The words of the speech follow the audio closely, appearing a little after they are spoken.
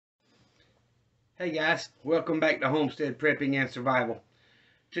Hey guys, welcome back to Homestead Prepping and Survival.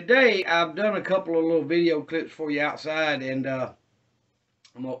 Today I've done a couple of little video clips for you outside, and I'm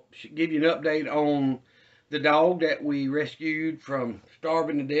going to give you an update on the dog that we rescued from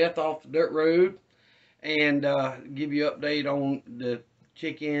starving to death off the dirt road, and give you an update on the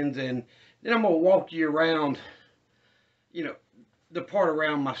chickens, and then I'm going to walk you around, you know, the part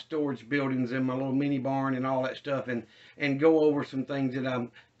around my storage buildings and my little mini barn and all that stuff, and go over some things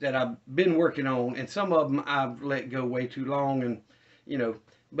that I've been working on, and some of them I've let go way too long, and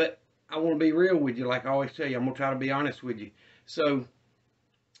but I want to be real with you. Like I always tell you, I'm gonna try to be honest with you. So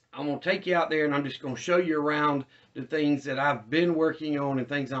I'm gonna take you out there, and I'm just gonna show you around the things that I've been working on and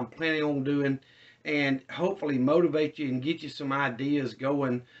things I'm planning on doing, and hopefully motivate you and get you some ideas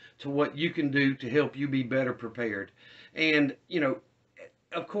going to what you can do to help you be better prepared. And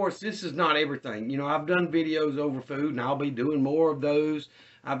of course, this is not everything. I've done videos over food, and I'll be doing more of those.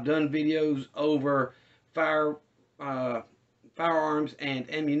 I've done videos over fire, firearms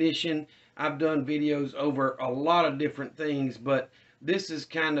and ammunition. I've done videos over a lot of different things, but this is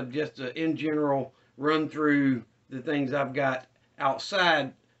kind of just a in general run through the things I've got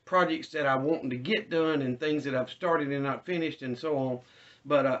outside, projects that I want to get done, and things that I've started and not finished, and so on.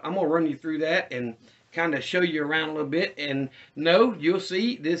 But I'm gonna run you through that and kind of show you around a little bit. And no, you'll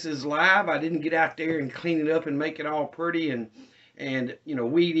see this is live. I didn't get out there and clean it up and make it all pretty and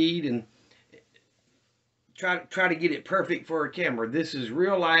weed eat and try to get it perfect for a camera. This is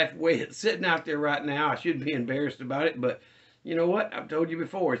real life way it's sitting out there right now. I should be embarrassed about it, but you know what? I've told you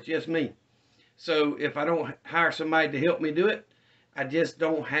before, it's just me. So if I don't hire somebody to help me do it, I just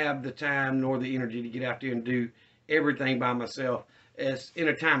don't have the time nor the energy to get out there and do everything by myself as in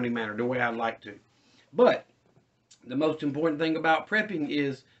a timely manner, the way I'd like to. But the most important thing about prepping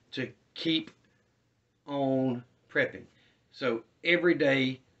is to keep on prepping. So every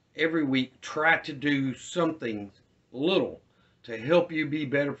day, every week, try to do something little to help you be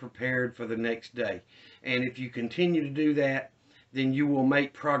better prepared for the next day. And if you continue to do that, then you will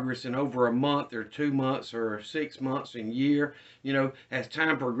make progress in over a month or 2 months or 6 months and year. As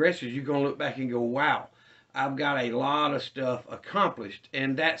time progresses, you're going to look back and go, wow, I've got a lot of stuff accomplished.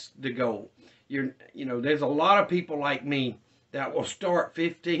 And that's the goal. There's a lot of people like me that will start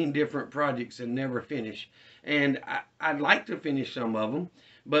 15 different projects and never finish. And I'd like to finish some of them,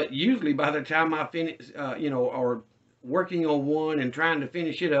 but usually by the time I finish, or working on one and trying to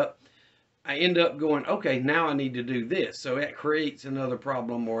finish it up, I end up going, okay, now I need to do this. So that creates another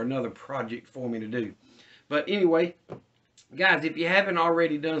problem or another project for me to do. But anyway, guys, if you haven't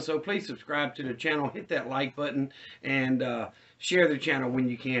already done so, please subscribe to the channel, hit that like button, and share the channel when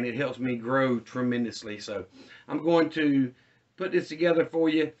you can. It helps me grow tremendously. So I'm going to put this together for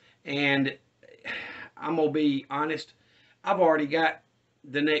you, and I'm going to be honest. I've already got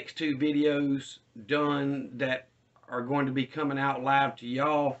the next two videos done that are going to be coming out live to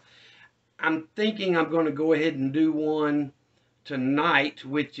y'all. I'm thinking I'm going to go ahead and do one tonight,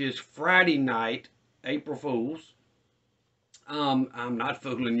 which is Friday night, April Fool's. I'm not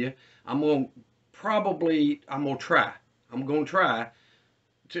fooling you. I'm going to try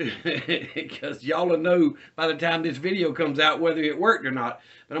to, because y'all will know by the time this video comes out whether it worked or not.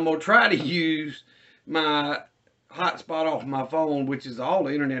 But I'm going to try to use my hotspot off my phone, which is all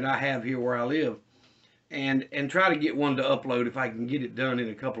the internet I have here where I live, and try to get one to upload if I can get it done in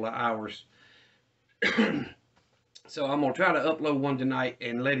a couple of hours. So I'm going to try to upload one tonight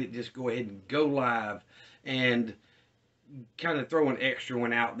and let it just go ahead and go live, and kind of throw an extra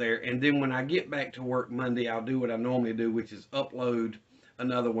one out there. And then when I get back to work Monday, I'll do what I normally do, which is upload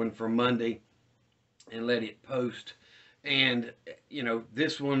another one for Monday and let it post. And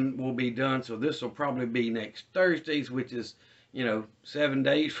this one will be done, so this will probably be next Thursdays, which is 7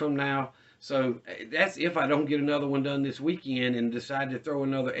 days from now. So that's if I don't get another one done this weekend and decide to throw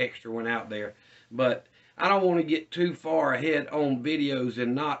another extra one out there. But I don't want to get too far ahead on videos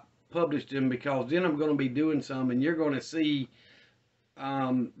and not publish them, because then I'm going to be doing some and you're going to see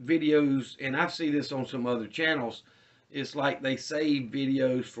videos, and I see this on some other channels. It's like they save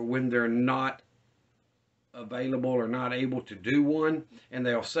videos for when they're not available or not able to do one, and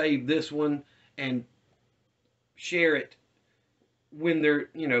they'll save this one and share it when they're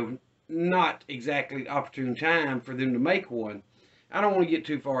not exactly opportune time for them to make one. I don't want to get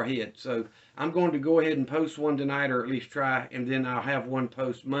too far ahead, so I'm going to go ahead and post one tonight, or at least try, and then I'll have one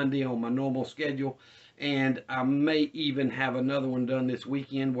post Monday on my normal schedule, and I may even have another one done this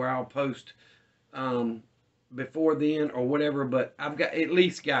weekend where I'll post before then or whatever. But I've got at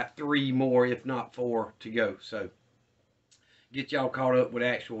least got 3 more, if not 4, to go. So get y'all caught up with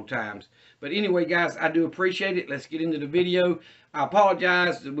actual times. But anyway, guys, I do appreciate it. Let's get into the video. I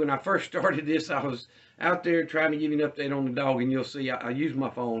apologize. When I first started this, I was out there trying to give you an update on the dog, and you'll see I used my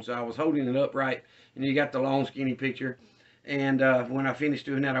phone, so I was holding it upright, and you got the long, skinny picture. And when I finished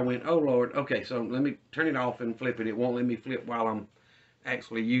doing that, I went, oh, Lord, okay, so let me turn it off and flip it. It won't let me flip while I'm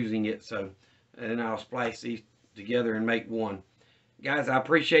actually using it. So, and I'll splice these together and make one. Guys, I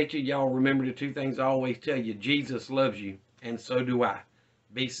appreciate you. Y'all remember the two things I always tell you. Jesus loves you, and so do I.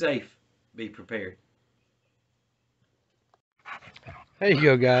 Be safe. Be prepared. There you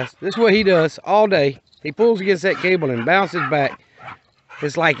go, guys. This is what he does all day. He pulls against that cable and bounces back.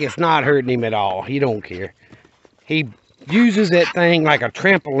 It's like it's not hurting him at all. He don't care. He uses that thing like a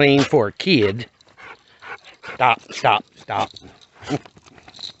trampoline for a kid. Stop, stop, stop.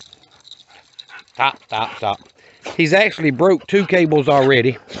 Stop, stop, stop. He's actually broke 2 cables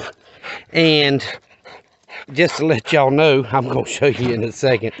already. And just to let y'all know, I'm going to show you in a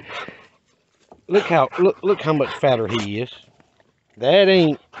second. Look how much fatter he is. That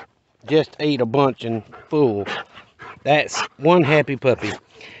ain't just ate a bunch and full. That's one happy puppy.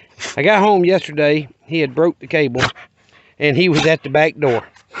 I got home yesterday. He had broke the cable, and he was at the back door.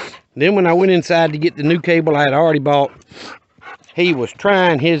 Then when I went inside to get the new cable I had already bought, he was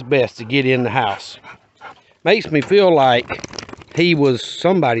trying his best to get in the house. Makes me feel like he was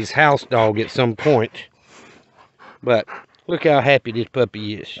somebody's house dog at some point. But look how happy this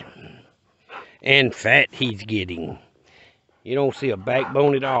puppy is. And fat he's getting. You don't see a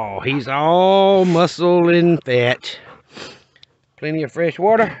backbone at all. He's all muscle and fat. Plenty of fresh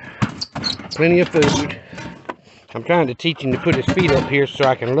water. Plenty of food. I'm trying to teach him to put his feet up here so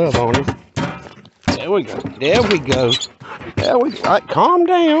I can love on him. There we go. There we go. There we go. Right, calm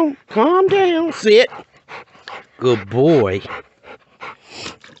down. Calm down. Sit. Good boy.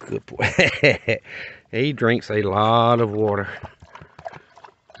 Good boy. He drinks a lot of water.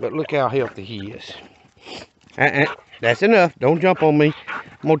 But look how healthy he is. That's enough. Don't jump on me.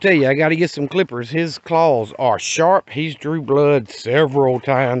 I'm going to tell you, I got to get some clippers. His claws are sharp. He's drew blood several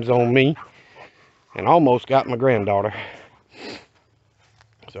times on me. And almost got my granddaughter.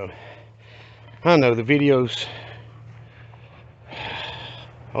 So, I know the videos.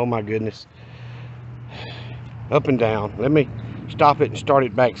 Oh my goodness. Up and down. Let me stop it and start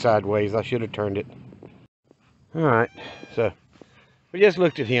it back sideways. I should have turned it. Alright, so we just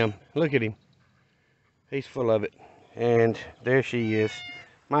looked at him. Look at him. He's full of it. And there she is,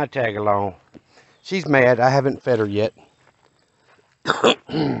 my tag along. She's mad. I haven't fed her yet.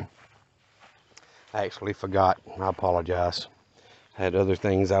 I actually forgot. I apologize. I had other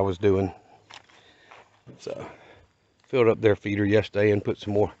things I was doing. So, filled up their feeder yesterday and put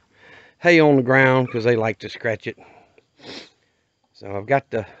some more hay on the ground because they like to scratch it. So I've got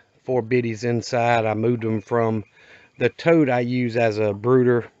the 4 biddies inside. I moved them from the tote I use as a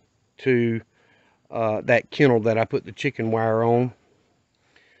brooder to that kennel that I put the chicken wire on,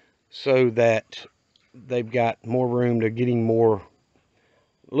 so that they've got more room to getting more,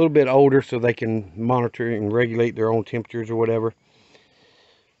 a little bit older, so they can monitor and regulate their own temperatures or whatever.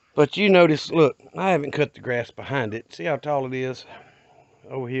 But you notice, look, I haven't cut the grass behind it. See how tall it is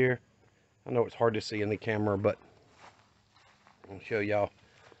over here? I know it's hard to see in the camera, but I'll show y'all.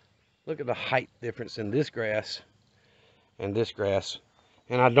 Look at the height difference in this grass and this grass.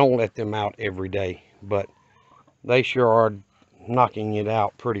 And I don't let them out every day, but they sure are knocking it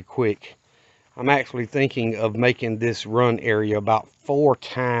out pretty quick. I'm actually thinking of making this run area about 4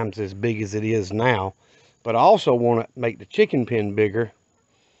 times as big as it is now. But I also want to make the chicken pen bigger.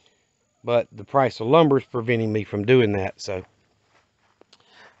 But the price of lumber is preventing me from doing that. So,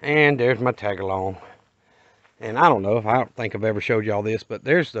 and there's my tag along. And I don't don't think I've ever showed y'all this, but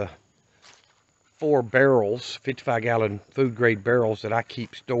there's the 4 barrels, 55-gallon food grade barrels that I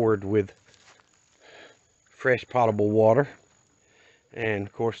keep stored with fresh potable water. And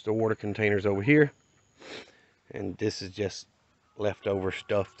of course the water containers over here. And this is just leftover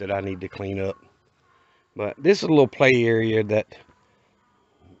stuff that I need to clean up. But this is a little play area that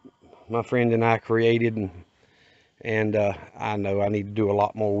my friend and I created, and I know I need to do a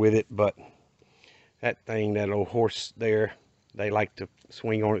lot more with it, but that thing, that old horse there, they like to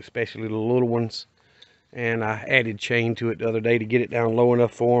swing on it, especially the little ones. And I added chain to it the other day to get it down low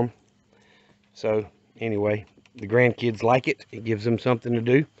enough for them. So anyway, the grandkids like it. It gives them something to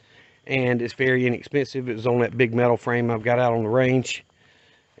do. And it's very inexpensive. It was on that big metal frame I've got out on the range.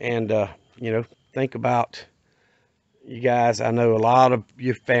 And, you know, think about you guys. I know a lot of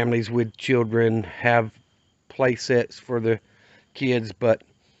your families with children have play sets for the kids, but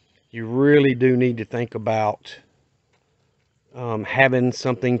you really do need to think about having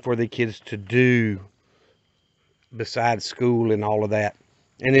something for the kids to do besides school and all of that.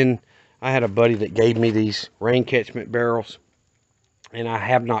 And then I had a buddy that gave me these rain catchment barrels, and I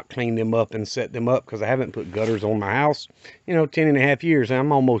have not cleaned them up and set them up because I haven't put gutters on my house, 10.5 years, and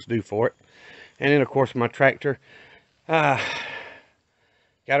I'm almost due for it. And then of course my tractor, got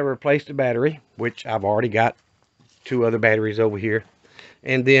to replace the battery, which I've already got 2 other batteries over here.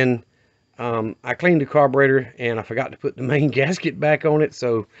 And then I cleaned the carburetor, and I forgot to put the main gasket back on it,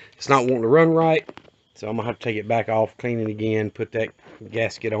 so it's not wanting to run right. So I'm gonna have to take it back off, clean it again, put that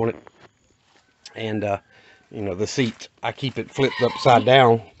gasket on it. And the seat, I keep it flipped upside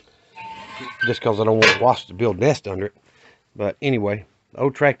down just because I don't want wasp to build nest under it. But anyway, the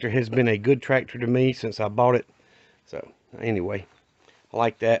old tractor has been a good tractor to me since I bought it. So anyway, I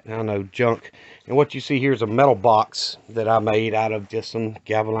like that. I know, junk. And what you see here is a metal box that I made out of just some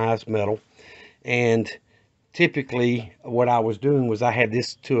galvanized metal. And typically what I was doing was I had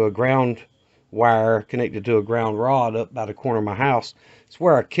this to a ground wire connected to a ground rod up by the corner of my house. It's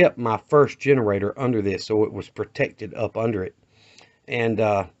where I kept my first generator under this, so it was protected up under it. And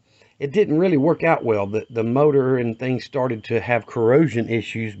it didn't really work out well. The motor and things started to have corrosion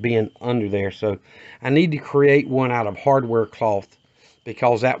issues being under there. So I need to create one out of hardware cloth,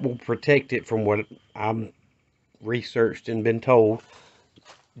 because that will protect it from what I'm researched and been told,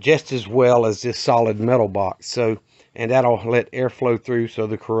 just as well as this solid metal box. So, and that'll let airflow through so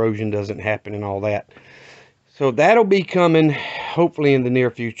the corrosion doesn't happen and all that. So that'll be coming hopefully in the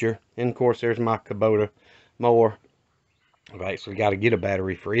near future. And of course there's my Kubota mower. I've actually got to get a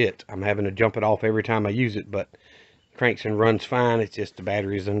battery for it. I'm having to jump it off every time I use it, but cranks and runs fine. It's just the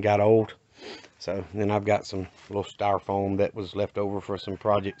batteries done got old. So then I've got some little styrofoam that was left over for some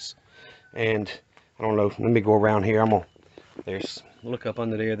projects. And I don't know, let me go around here. Look up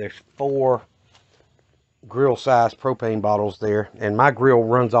under there, there's 4 grill size propane bottles there. And my grill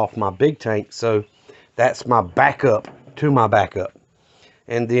runs off my big tank, so that's my backup to my backup.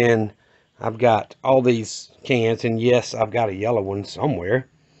 And then I've got all these cans, and yes, I've got a yellow one somewhere.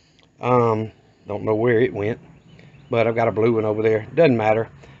 Don't know where it went, but I've got a blue one over there. Doesn't matter.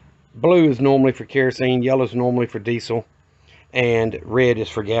 Blue is normally for kerosene, yellow is normally for diesel, and red is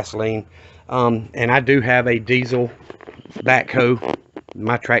for gasoline. And I do have a diesel backhoe.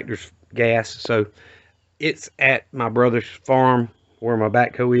 My tractor's gas, so it's at my brother's farm where my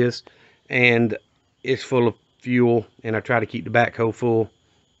backhoe is, and it's full of fuel, and I try to keep the backhoe full.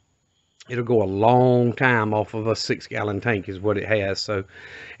 It'll go a long time off of a 6-gallon tank is what it has. So,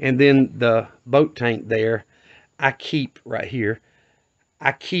 and then the boat tank there, I keep right here,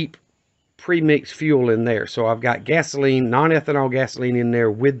 I keep pre-mixed fuel in there. So I've got gasoline, non-ethanol gasoline in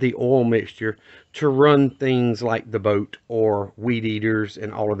there with the oil mixture to run things like the boat or weed eaters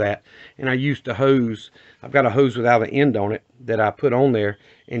and all of that. And I used a hose. I've got a hose without an end on it that I put on there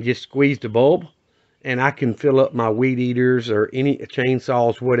and just squeeze the bulb, and I can fill up my weed eaters or any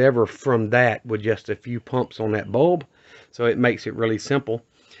chainsaws, whatever, from that with just a few pumps on that bulb. So it makes it really simple.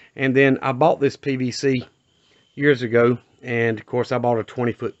 And then I bought this PVC years ago, and of course I bought a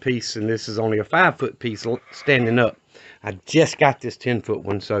 20-foot piece, and this is only a 5-foot piece standing up. I just got this 10-foot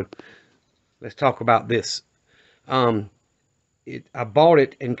one, so let's talk about this. I bought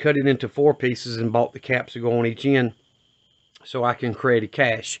it and cut it into 4 pieces and bought the caps to go on each end so I can create a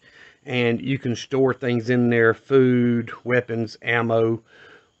cache. And you can store things in there: food, weapons, ammo,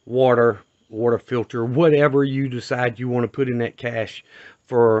 water filter, whatever you decide you want to put in that cache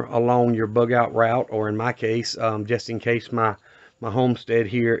for along your bug out route, or in my case, just in case my homestead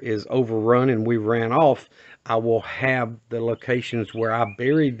here is overrun and we ran off, I will have the locations where I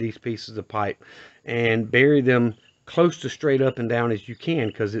buried these pieces of pipe, and bury them close to straight up and down as you can,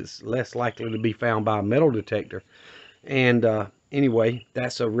 because it's less likely to be found by a metal detector. And anyway,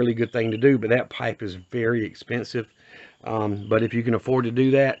 that's a really good thing to do, but that pipe is very expensive. But if you can afford to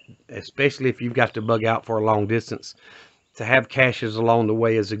do that, especially if you've got to bug out for a long distance, to have caches along the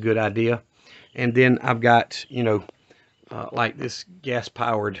way is a good idea. And then I've got, like this gas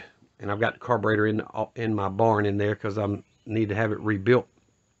powered, and I've got the carburetor in my barn in there because I need to have it rebuilt.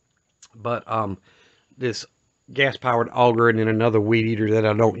 But this gas powered auger, and then another weed eater that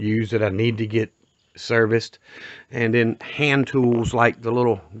I don't use that I need to get serviced, and then hand tools like the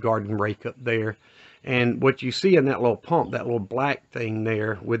little garden rake up there. And what you see in that little pump, that little black thing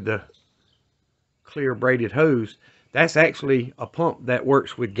there with the clear braided hose, that's actually a pump that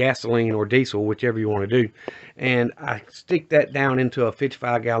works with gasoline or diesel, whichever you want to do. And I stick that down into a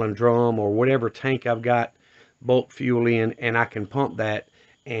 55-gallon drum or whatever tank I've got bulk fuel in, and I can pump that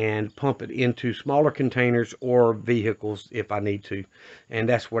and pump it into smaller containers or vehicles if I need to. And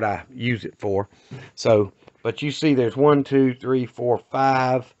that's what I use it for. So, but you see there's 1, 2, 3, 4,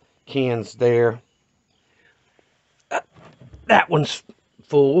 5 cans there. that one's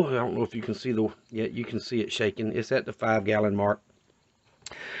full. I don't know if you can see yeah, you can see it shaking. It's at the 5-gallon mark.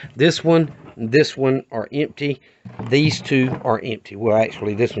 This one and this one are empty. These two are empty. Well,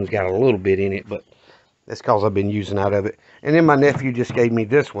 actually, this one's got a little bit in it, but that's because I've been using out of it. And then my nephew just gave me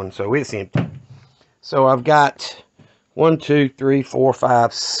this one, so it's empty. So I've got 1, 2, 3, 4,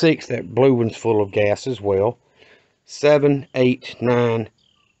 5, 6. That blue one's full of gas as well. 7, 8, 9,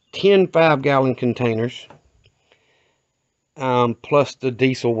 10 5-gallon containers. Plus the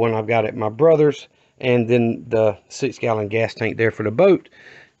diesel one I've got at my brother's. And then the 6-gallon gas tank there for the boat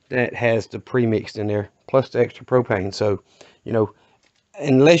that has the pre-mixed in there, plus the extra propane. So, you know,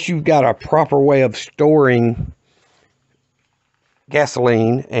 unless you've got a proper way of storing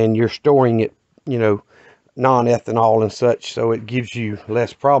gasoline and you're storing it, you know, non-ethanol and such, so it gives you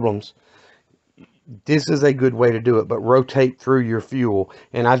less problems, this is a good way to do it. But rotate through your fuel.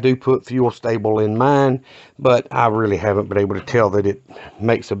 And I do put fuel stable in mine, but I really haven't been able to tell that it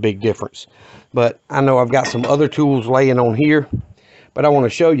makes a big difference. But I know I've got some other tools laying on here, but I want to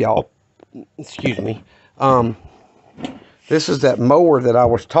show y'all, excuse me, this is that mower that I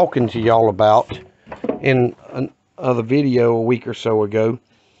was talking to y'all about in another video a week or so ago.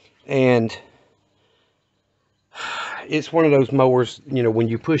 And it's one of those mowers, you know, when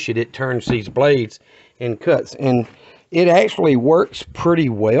you push it, it turns these blades and cuts. And it actually works pretty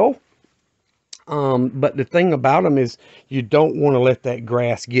well. But the thing about them is you don't want to let that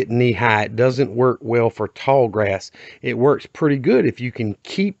grass get knee high. It doesn't work well for tall grass. It works pretty good if you can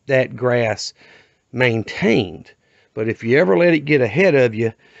keep that grass maintained. But if you ever let it get ahead of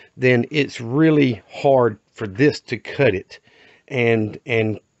you, then it's really hard for this to cut it and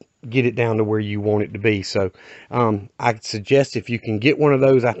get it down to where you want it to be. So I suggest if you can get one of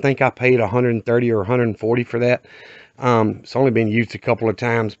those. I think I paid 130 or 140 for that. It's only been used a couple of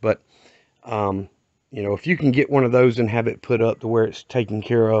times, but you know, if you can get one of those and have it put up to where it's taken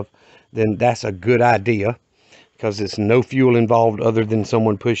care of, then that's a good idea, because it's no fuel involved other than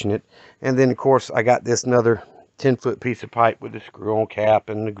someone pushing it. And then of course I got this another 10-foot piece of pipe with the screw on cap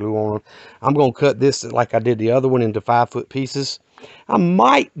and the glue on. I'm going to cut this like I did the other one into 5-foot pieces. I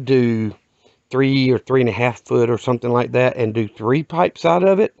might do 3 or 3.5 foot or something like that and do 3 pipes out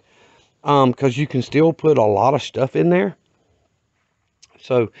of it, because you can still put a lot of stuff in there.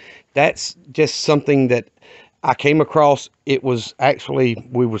 So that's just something that I came across. It was actually,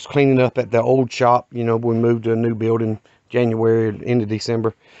 we was cleaning up at the old shop. You know, we moved to a new building January into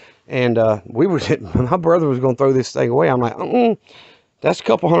December. And we was, my brother was going to throw this thing away. I'm like, that's a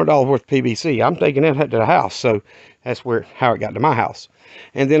couple $100 worth of PVC. I'm taking that to the house. So that's how it got to my house.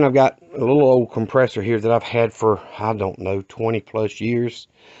 And then I've got a little old compressor here that I've had for, I don't know, 20 plus years.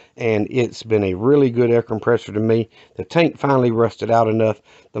 And it's been a really good air compressor to me. The tank finally rusted out enough.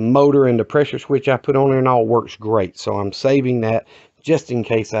 The motor and the pressure switch I put on there and all works great. So I'm saving that just in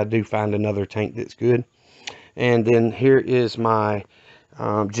case I do find another tank that's good. And then here is my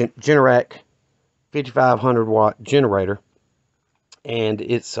Generac 5500 watt generator. And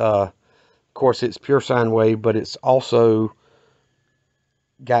it's, of course, it's pure sine wave, but it's also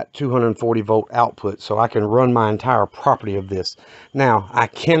got 240 volt output, so I can run my entire property of this. Now I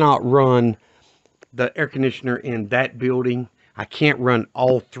cannot run the air conditioner in that building. I can't run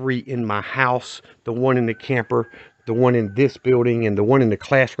all 3 in my house, the one in the camper, the one in this building, and the one in the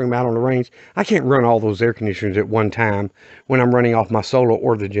classroom out on the range. I can't run all those air conditioners at one time when I'm running off my solar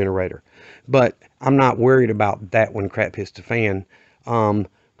or the generator. But I'm not worried about that when crap hits the fan.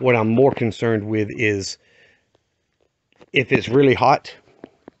 What I'm more concerned with is if it's really hot,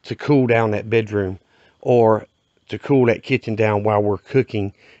 to cool down that bedroom or to cool that kitchen down while we're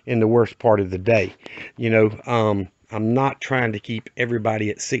cooking in the worst part of the day. You know, I'm not trying to keep everybody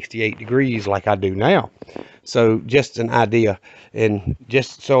at 68 degrees like I do now. So just an idea. And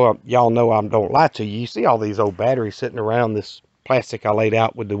just so y'all know I don't lie to you, you see all these old batteries sitting around this plastic I laid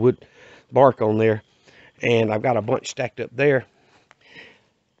out with the wood bark on there. And I've got a bunch stacked up there.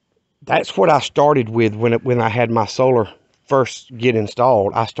 That's what I started with when I had my solar first get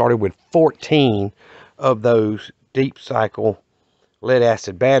installed. I started with 14 of those deep cycle lead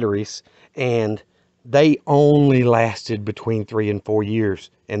acid batteries, and they only lasted between 3 and 4 years,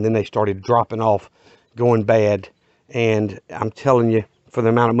 and then they started dropping off, going bad. And I'm telling you, for the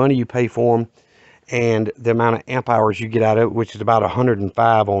amount of money you pay for them and the amount of amp hours you get out of it, which is about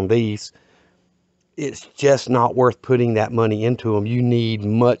 105 on these, it's just not worth putting that money into them. You need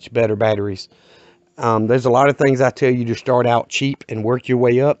much better batteries. There's a lot of things I tell you to start out cheap and work your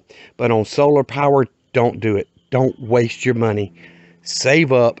way up, but on solar power, don't do it. Don't waste your money.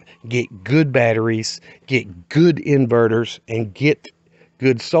 Save up, get good batteries, get good inverters, and get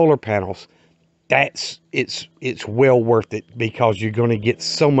good solar panels. it's well worth it, because you're going to get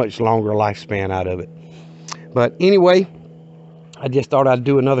so much longer lifespan out of it. But anyway, I just thought I'd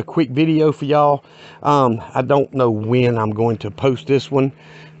do another quick video for y'all. I don't know when I'm going to post this one,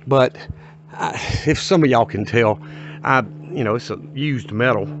 but if some of y'all can tell, you know, it's a used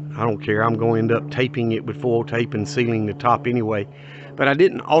metal. I don't care. I'm going to end up taping it with foil tape and sealing the top anyway. But I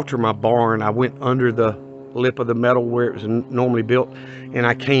didn't alter my barn. I went under the lip of the metal where it was normally built, and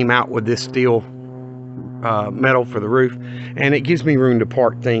I came out with this steel metal for the roof, and it gives me room to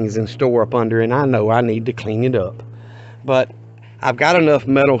park things and store up under, and I know I need to clean it up. But I've got enough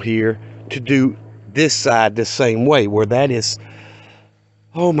metal here to do this side the same way, where that is,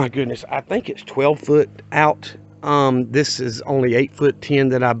 oh my goodness, I think it's 12 foot out. This is only 8'10"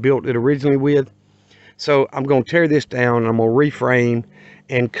 that I built it originally with. So I'm going to tear this down, I'm going to reframe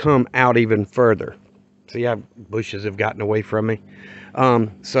and come out even further. See, bushes have gotten away from me.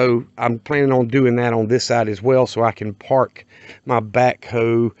 So I'm planning on doing that on this side as well, so I can park my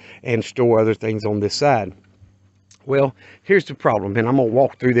backhoe and store other things on this side. Well, here's the problem, and I'm going to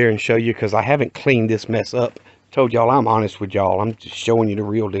walk through there and show you, because I haven't cleaned this mess up. Told y'all I'm honest with y'all. I'm just showing you the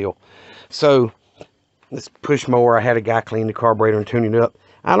real deal. So this push mower, I had a guy clean the carburetor and tune it up.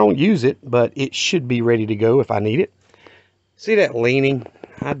 I don't use it, but it should be ready to go if I need it. See that leaning?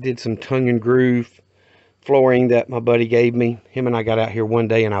 I did some tongue and groove flooring that my buddy gave me. Him and I got out here one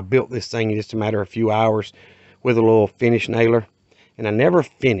day, and I built this thing in just a matter of a few hours with a little finish nailer. And I never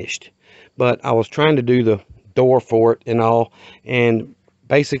finished, but I was trying to do the door for it and all, and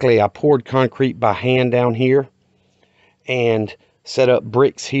basically I poured concrete by hand down here and set up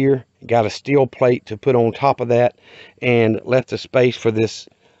bricks here, got a steel plate to put on top of that, and left a space for this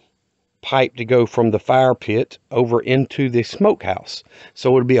pipe to go from the fire pit over into the smokehouse,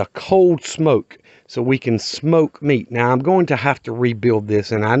 so it'll be a cold smoke so we can smoke meat. Now I'm going to have to rebuild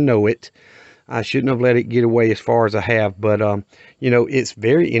this, and I know it. I shouldn't have let it get away as far as I have, but you know, it's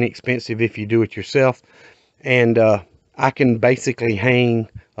very inexpensive if you do it yourself. And I can basically hang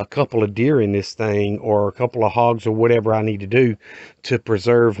a couple of deer in this thing, or a couple of hogs, or whatever I need to do to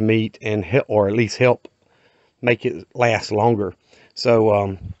preserve meat and help, or at least help make it last longer.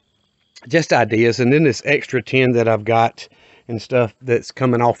 So just ideas. And then this extra tin that I've got and stuff that's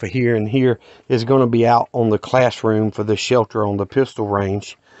coming off of here and here is going to be out on the classroom for the shelter on the pistol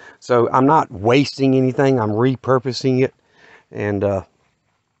range. So I'm not wasting anything, I'm repurposing it. And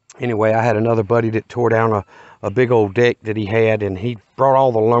anyway, I had another buddy that tore down a big old deck that he had, and he brought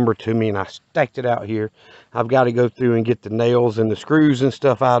all the lumber to me, and I stacked it out here. I've got to go through and get the nails and the screws and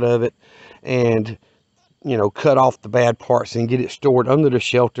stuff out of it, and you know, cut off the bad parts and get it stored under the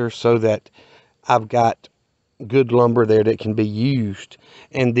shelter, so that I've got good lumber there that can be used.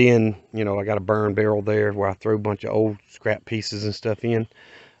 And then, you know, I got a burn barrel there where I throw a bunch of old scrap pieces and stuff in.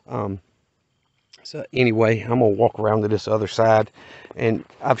 So anyway, I'm gonna walk around to this other side, and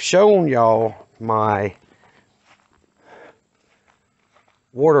I've shown y'all my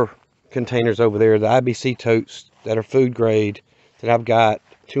water containers over there, the IBC totes that are food grade, that I've got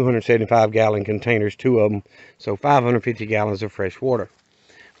 275 gallon containers, 2 of them, so 550 gallons of fresh water.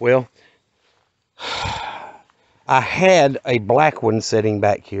 Well, I had a black one sitting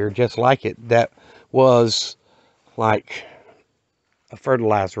back here just like it, that was like a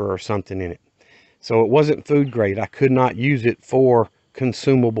fertilizer or something in it, so it wasn't food grade. I could not use it for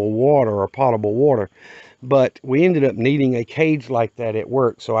consumable water or potable water. But we ended up needing a cage like that at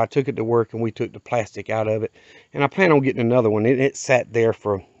work, so I took it to work and we took the plastic out of it, and I plan on getting another one. It sat there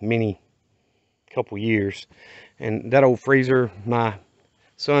for couple years, and that old freezer, my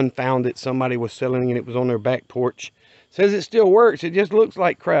son found it, somebody was selling it, it was on their back porch. Says it still works, it just looks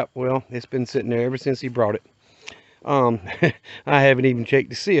like crap. Well, it's been sitting there ever since he brought it. I haven't even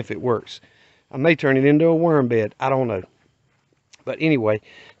checked to see if it works. I may turn it into a worm bed, I don't know. But anyway,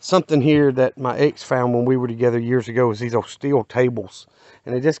 something here that my ex found when we were together years ago is these old steel tables.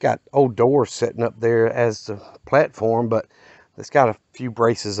 And they just got old doors sitting up there as the platform, but it's got a few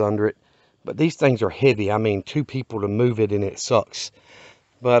braces under it. But these things are heavy. I mean, 2 people to move it, and it sucks.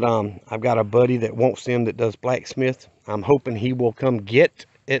 But I've got a buddy that wants them, that does blacksmith. I'm hoping he will come get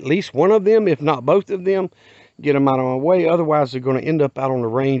at least one of them, if not both of them. Get them out of my way. Otherwise, they're going to end up out on the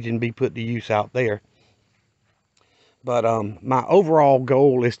range and be put to use out there. But my overall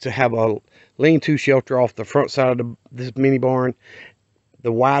goal is to have a lean-to shelter off the front side of this mini barn,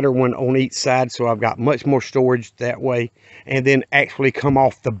 the wider one on each side, so I've got much more storage that way, and then actually come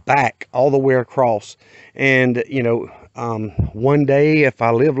off the back all the way across. And you know, one day, if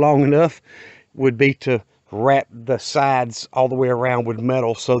I live long enough, would be to wrap the sides all the way around with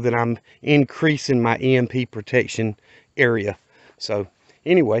metal, so that I'm increasing my EMP protection area. So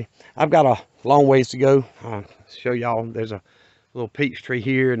anyway, I've got a long ways to go. I'll show y'all, there's a little peach tree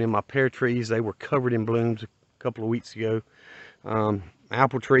here, and then my pear trees, they were covered in blooms a couple of weeks ago.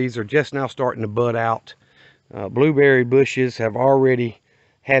 Apple trees are just now starting to bud out. Blueberry bushes have already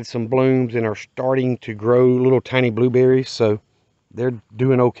had some blooms and are starting to grow little tiny blueberries, so they're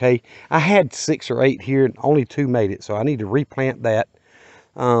doing okay. I had 6 or 8 here and only 2 made it, so I need to replant that.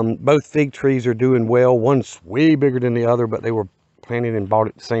 Both fig trees are doing well. One's way bigger than the other, but they were planted and bought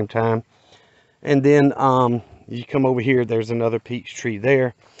at the same time. And then you come over here, there's another peach tree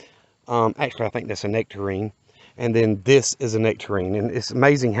there. Actually, I think that's a nectarine. And then this is a nectarine. And it's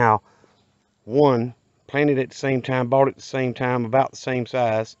amazing how one planted at the same time, bought at the same time, about the same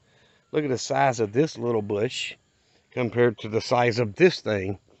size. Look at the size of this little bush compared to the size of this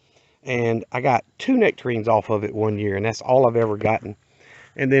thing. And I got 2 nectarines off of it one year, and that's all I've ever gotten.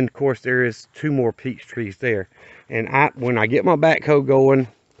 And then, of course, there is 2 more peach trees there. And when I get my backhoe going,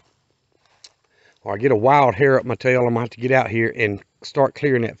 or I get a wild hair up my tail, I'm going to have to get out here and start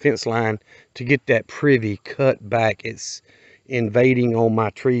clearing that fence line to get that privy cut back. It's invading on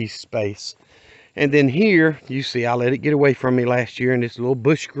my tree space. And then here, you see, I let it get away from me last year, and this little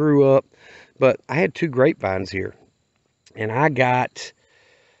bush grew up. But I had 2 grapevines here, and I got,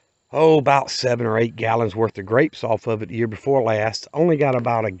 about 7 or 8 gallons worth of grapes off of it the year before last. Only got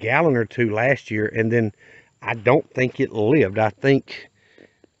about a gallon or 2 last year, and then I don't think it lived. I think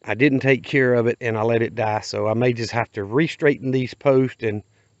I didn't take care of it and I let it die. So I may just have to re-straighten these posts and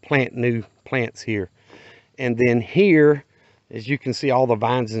plant new plants here. And then here, as you can see, all the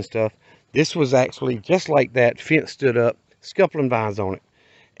vines and stuff, this was actually just like that fence stood up, scuppling vines on it.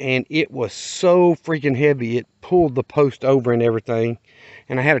 And it was so freaking heavy, it pulled the post over and everything.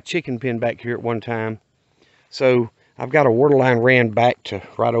 And I had a chicken pen back here at one time. So I've got a water line ran back to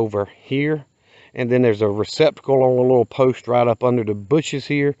right over here. And then there's a receptacle on a little post right up under the bushes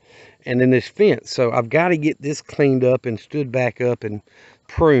here. And then this fence. So I've got to get this cleaned up and stood back up and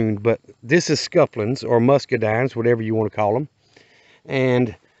pruned. But this is scuppelins or muscadines, whatever you want to call them.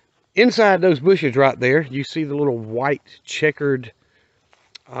 And inside those bushes right there, you see the little white checkered,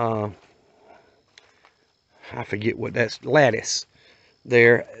 I forget what that's, lattice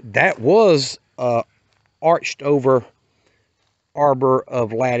there. That was arched over arbor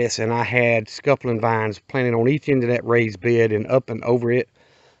of lattice, and I had scuppling vines planted on each end of that raised bed and up and over it.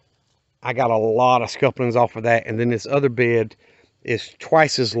 I got a lot of scuppelins off of that. And then this other bed is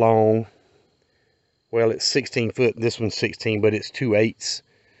twice as long. Well, it's 16 foot. This one's 16, but it's 2/8.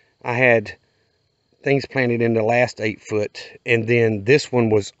 I had things planted in the last 8 foot, and then this one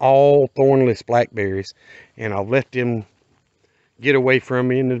was all thornless blackberries, and I've let them get away from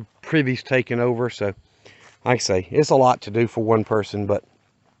me, and the privy's taken over. So like I say, it's a lot to do for one person. But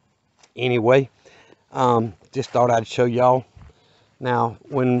anyway, just thought I'd show y'all. Now,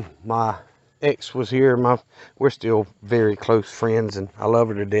 when my ex was here, we're still very close friends, and I love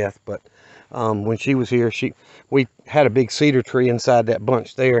her to death. But when she was here, we had a big cedar tree inside that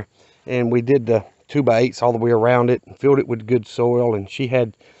bunch there, and we did the 2x8s all the way around it and filled it with good soil, and she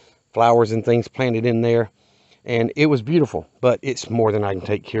had flowers and things planted in there, and it was beautiful. But it's more than I can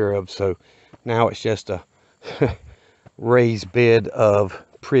take care of, so now it's just a raised bed of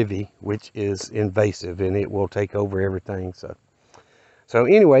privy, which is invasive, and it will take over everything. So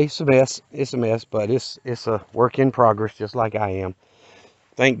anyway, it's a mess, but it's a work in progress, just like I am.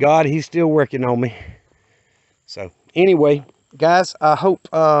 Thank God he's still working on me. So anyway, guys, I hope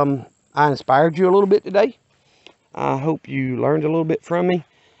I inspired you a little bit today. I hope you learned a little bit from me.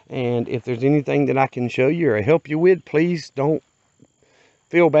 And if there's anything that I can show you or help you with, please don't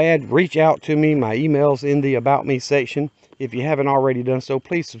feel bad. Reach out to me. My email's in the About Me section. If you haven't already done so,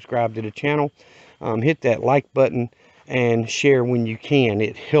 please subscribe to the channel. Hit that like button and share when you can.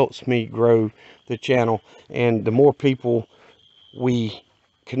 It helps me grow the channel. And the more people we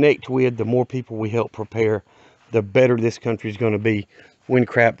connect with, the more people we help prepare, the better this country is going to be when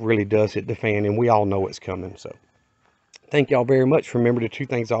crap really does hit the fan. And we all know it's coming. So thank y'all very much. Remember the 2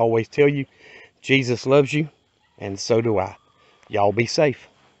 things I always tell you. Jesus loves you, and so do I. Y'all be safe.